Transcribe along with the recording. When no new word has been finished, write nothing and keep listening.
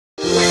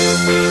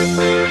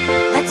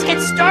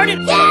started?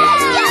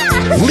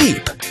 Yeah!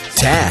 Leap,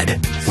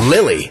 Tad,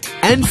 Lily,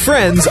 and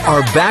friends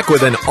are back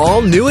with an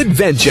all-new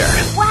adventure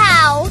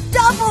Wow!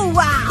 Double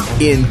wow!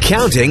 in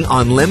Counting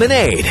on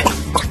Lemonade.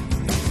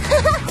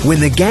 When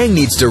the gang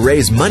needs to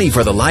raise money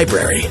for the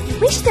library,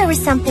 Wish there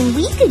was something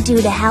we could do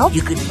to help.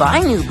 You could buy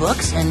new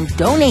books and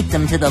donate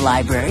them to the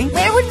library.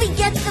 Where would we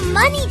get the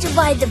money to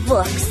buy the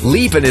books?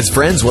 Leap and his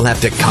friends will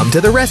have to come to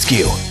the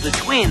rescue. The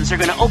twins are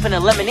going to open a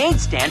lemonade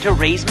stand to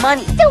raise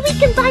money. So we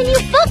can buy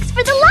new books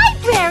for the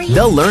library.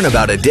 They'll learn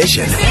about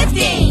addition,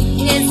 15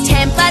 is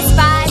 10 plus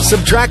 5.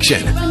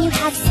 subtraction, When you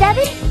have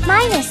 7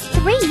 minus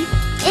 3,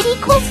 it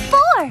equals 4.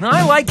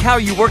 I like how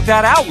you worked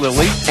that out,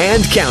 Lily.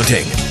 and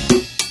counting.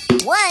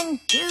 1,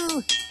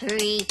 2,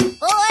 3,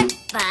 4,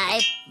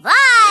 5,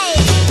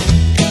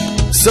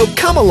 5. So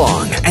come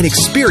along and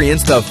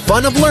experience the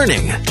fun of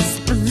learning.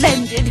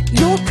 Splendid!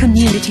 Your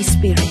community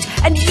spirit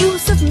and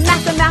use of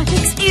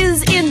mathematics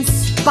is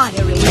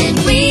inspiring.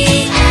 When we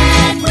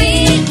add,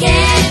 we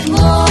get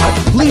more.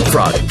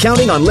 Leapfrog,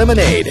 Counting on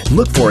Lemonade.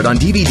 Look for it on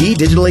DVD,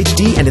 Digital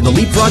HD, and in the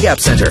Leapfrog App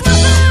Center.